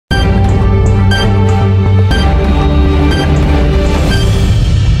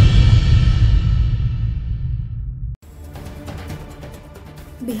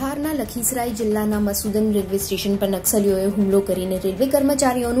લખીસરાય જિલ્લાના મસૂદન railway station પર નક્સલીઓએ હુમલો કરીને રેલવે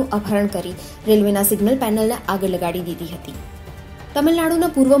કર્મચારીઓનું અપહરણ કરી રેલવેના સિગ્નલ પેનલને આગ લગાડી દીધી હતી. તમિલનાડુના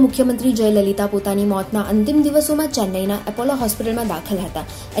પૂર્વ મુખ્યમંત્રી જયલલિતા પોતાની મોતના અંતિમ દિવસોમાં ચેન્નઈના એપોલો હોસ્પિટલમાં દાખલ હતા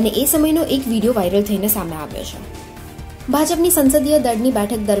અને એ સમયનો એક વિડીયો વાયરલ થઈને સામે આવ્યો છે. ભાજપની સંસદીય દળની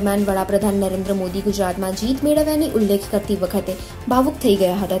બેઠક દરમિયાન વડાપ્રધાન નરેન્દ્ર મોદી ગુજરાતમાં જીત મેળવ્યાની ઉલ્લેખ કરતી વખતે ભાવુક થઈ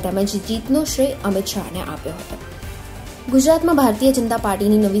ગયા હતા તેમજ જીતનો શ્રેય અમિત શાહને આપ્યો હતો. ગુજરાતમાં ભારતીય જનતા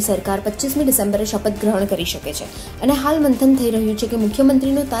પાર્ટીની નવી સરકાર 25મી ડિસેમ્બરે શપથ ગ્રહણ કરી શકે છે અને હાલ મંથન થઈ રહ્યું છે કે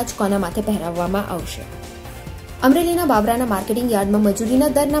મુખ્યમંત્રીનો તાજ કોના માથે પહેરાવવામાં આવશે. અમરેલીના બાબરાના માર્કેટિંગ યાર્ડમાં મજૂરીના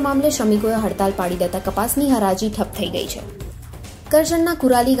દરના મામલે શ્રમિકોએ હડતાલ પાડી દેતા કપાસની હરાજી ઠપ થઈ ગઈ છે. કરજણના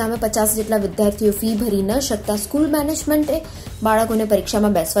કુરાલી ગામે 50 જેટલા વિદ્યાર્થીઓ ફી ભરી ન શકતા સ્કૂલ મેનેજમેન્ટે બાળકોને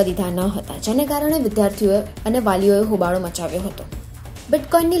પરીક્ષામાં બેસવા દીધા ન હતા, જેને કારણે વિદ્યાર્થીઓ અને વાલીઓએ હોબાળો મચાવ્યો હતો.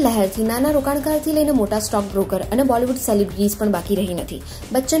 બિટકોઇનની લહેરથી નાના રોકાણકારથી લઈને મોટા સ્ટોક બ્રોકર અને બોલિવૂડ સેલિબ્રિટીઝ પણ બાકી રહી નથી.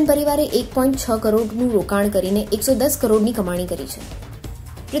 બચ્ચન પરિવારે 1.6 કરોડનું રોકાણ કરીને 110 કરોડની કમાણી કરી છે.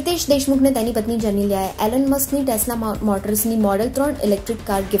 પ્રિતેશ દેશમુખને તેની પત્ની જનિલિયાએ Allan મસ્કની tesla મોટર્સની model 3 electric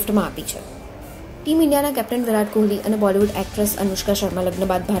car ગિફ્ટમાં આપી છે. ટીમ ઇન્ડિયાના કેપ્ટન વિરાટ કોહલી અને બોલિવૂડ એક્ટ્રેસ અનુષ્કા શર્મા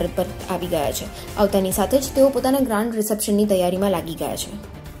લગ્ન બાદ ભારત પર આવી ગયા છે. આવતાની સાથે જ તેઓ પોતાના ગ્રાન્ડ રિસેપ્શનની તૈયારીમાં લાગી ગયા છે.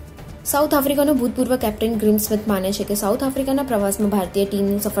 સાઉથ આફ્રિકાનો ભૂતપૂર્વ કેપ્ટન ગ્રીમ સ્મિથ માને છે કે સાઉથ આફ્રિકાના પ્રવાસમાં ભારતીય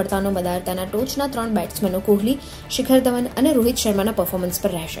ટીમની સફળતાનો બદાર તેના ટોચના 3 બેટ્સમેનો કોહલી, શિખર ધવન અને રોહિત શર્માના પરફોર્મન્સ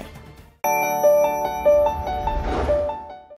પર રહેશે.